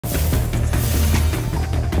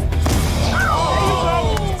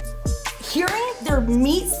their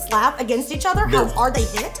meat slap against each other, how hard they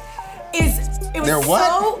hit, it was They're what?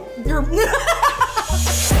 so...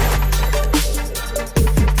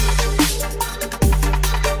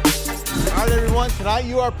 All right, everyone, tonight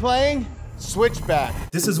you are playing Switchback.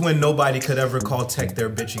 This is when nobody could ever call Tech their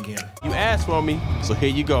bitch again. You asked for me, so here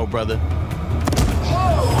you go, brother.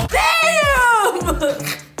 Damn!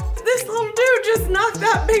 This little dude just knocked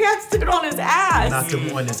that big ass dude on his ass. Knocked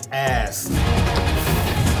him on his ass.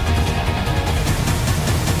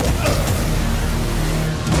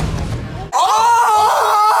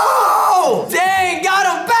 Oh! Dang, got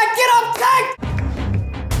him back, get up, Tech!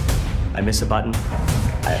 I miss a button.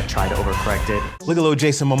 I tried to overcorrect it. Look at little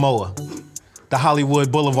Jason Momoa, the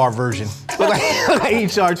Hollywood Boulevard version. Look like he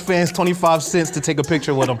charged fans 25 cents to take a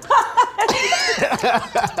picture with him.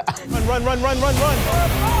 Run. Go,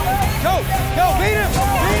 beat him!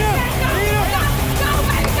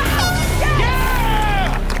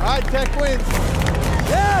 Yeah! All right, Tech wins.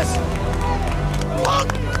 Yes!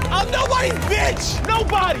 I'm nobody's bitch!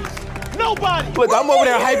 Nobody! Look, I'm over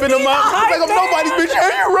there hyping him up. Like I'm nobody's bitch.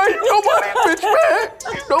 Yeah, you're right. Nobody's bitch, man.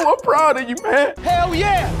 You know I'm proud of you, man. Hell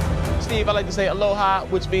yeah! Steve, I like to say aloha,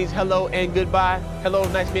 which means hello and goodbye. Hello,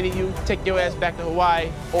 nice meeting you. Take your ass back to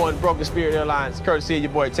Hawaii on Broken Spirit Airlines, courtesy of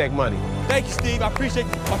your boy Tech Money. Thank you, Steve. I appreciate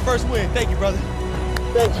my first win. Thank you, brother.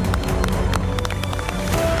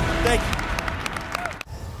 Thank you.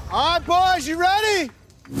 All right, boys, you ready?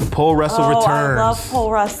 The pole wrestle returns. I love pole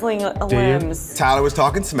wrestling limbs. Tyler was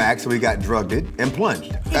talking smack, so he got drugged and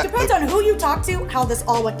plunged. It depends on who you talk to, how this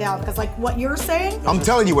all went down. Because like what you're saying. I'm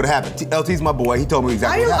telling you what happened. LT's my boy. He told me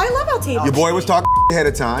exactly what happened. I love LT. Your boy was talking ahead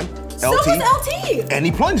of time. So was LT. And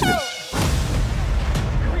he plunged him.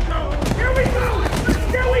 Here we go!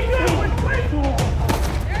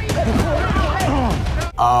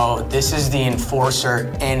 Oh, this is the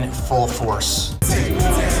enforcer in full force.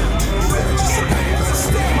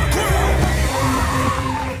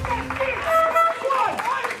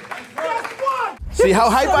 See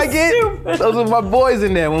how hype I get? Those are my boys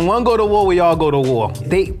in there. When one go to war, we all go to war.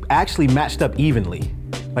 They actually matched up evenly.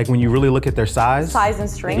 Like when you really look at their size. Size and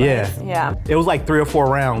strength? Yeah. It was like 3 or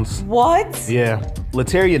 4 rounds. What? Yeah.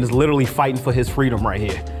 Letarian is literally fighting for his freedom right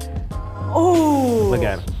here. Oh. Look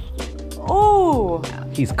at him. Oh.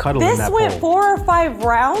 He's cuddling that pole. This went 4 or 5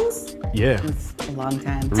 rounds? Yeah. It's a long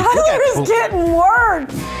time. Tyler is getting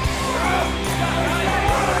worked.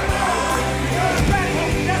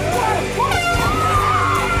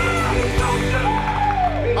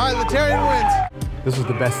 All right, Letarian wins. This was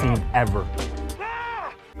the best scene ever.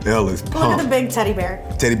 L is pumped. Look at the big teddy bear.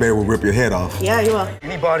 Teddy bear will rip your head off. Yeah, you will.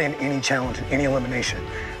 Anybody in any challenge, in any elimination,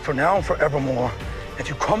 for now and forevermore, if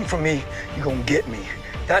you come for me, you're gonna get me.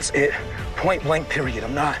 That's it. Point blank, period.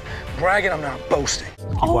 I'm not bragging, I'm not boasting.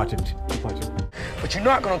 Keep watching, keep watching. But you're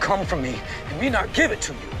not gonna come for me and me not give it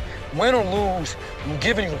to you. Win or lose, I'm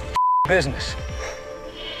giving you the business.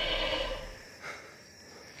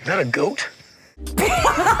 Is that a goat?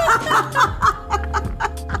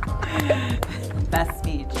 Best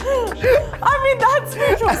speech. I mean, that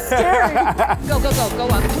speech was scary. Go up.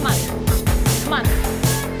 Come on.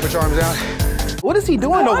 Put your arms out. What is he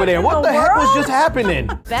doing over there? What the heck was just happening?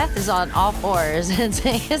 Beth is on all fours and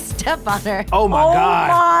taking a step on her. Oh my God.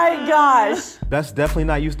 Oh my gosh. Beth's definitely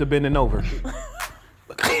not used to bending over.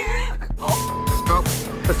 Oh,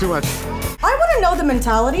 that's too much. I want to know the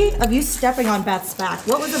mentality of you stepping on Beth's back.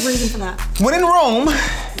 What was the reason for that? When in Rome,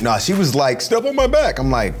 nah, she was like, step on my back. I'm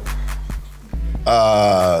like,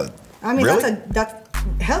 I mean, really?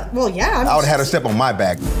 well, yeah. I would have had her step on my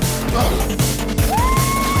back.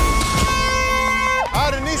 All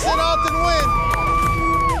right, Anissa and Alton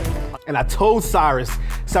win. And I told Cyrus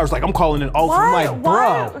like, I'm calling it Alton. I'm like,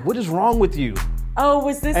 bro, what is wrong with you? Oh,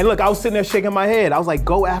 was this? And look, I was sitting there shaking my head. I was like,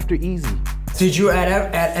 go after Easy. Did you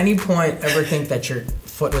at any point ever think that your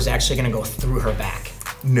foot was actually gonna go through her back?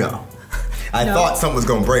 No. I thought something was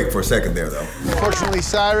gonna break for a second there, though. Unfortunately,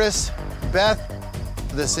 Cyrus, Beth,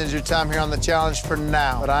 this ends your time here on the challenge for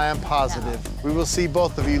now. But I am positive we will see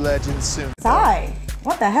both of you legends soon. Sigh.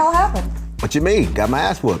 What the hell happened? What you mean? Got my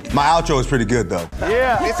ass whooped. My outro is pretty good, though.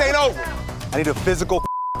 Yeah. This ain't over. I need a physical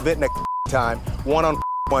event next time.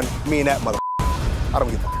 One-on-one, me and that mother. I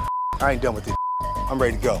don't give a I ain't done with this. I'm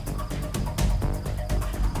ready to go.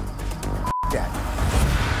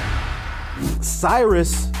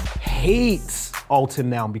 Cyrus hates Alton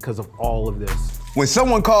now because of all of this. When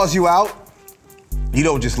someone calls you out, you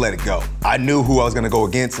don't just let it go. I knew who I was gonna go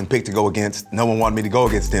against and pick to go against. No one wanted me to go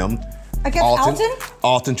against him. Against Alton?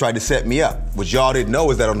 Alton tried to set me up. What y'all didn't know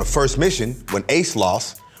is that on the first mission, when Ace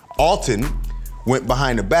lost, Alton went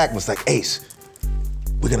behind the back and was like, Ace,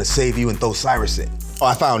 we're gonna save you and throw Cyrus in. Oh,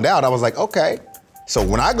 I found out, I was like, okay, So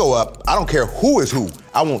when I go up, I don't care who is who.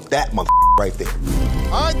 I want that mother right there.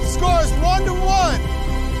 All right, the score is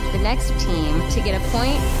 1-1. The next team to get a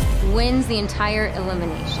point wins the entire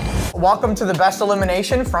elimination. Welcome to the best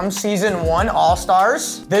elimination from season 1, All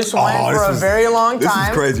Stars. This went for a very long time. This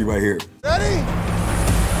is crazy right here. Ready?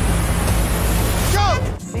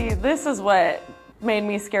 Go! See, this is what made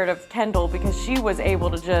me scared of Kendall because she was able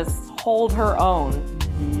to just hold her own.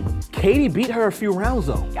 Katie beat her a few rounds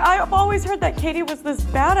though. I've always heard that Katie was this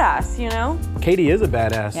badass, you know? Katie is a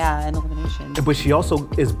badass. Yeah, an elimination. But she also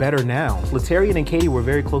is better now. Latarian and Katie were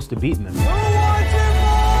very close to beating them.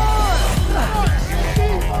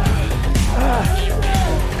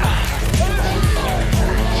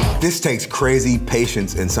 This takes crazy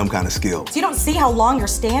patience and some kind of skill. So you don't see how long you're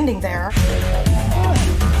standing there.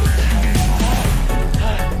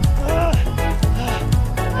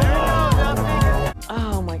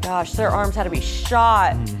 Oh my gosh, their arms had to be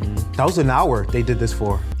shot. That was an hour they did this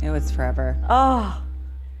for. It was forever. Oh.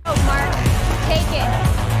 Oh, Mark, take it.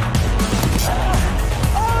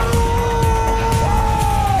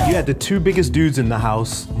 You had the two biggest dudes in the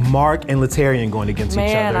house, Mark and Latarian, going against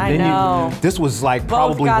each other. Man, I know. This was like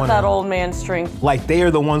probably Both got one that of, old man strength. like they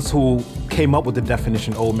are the ones who came up with the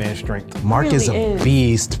definition old man strength. Mark Really is a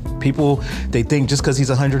beast. People, they think just because he's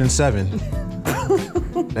 107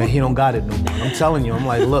 that he don't got it no more. I'm telling you, I'm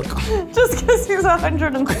like, look. Just because he's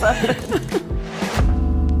 107.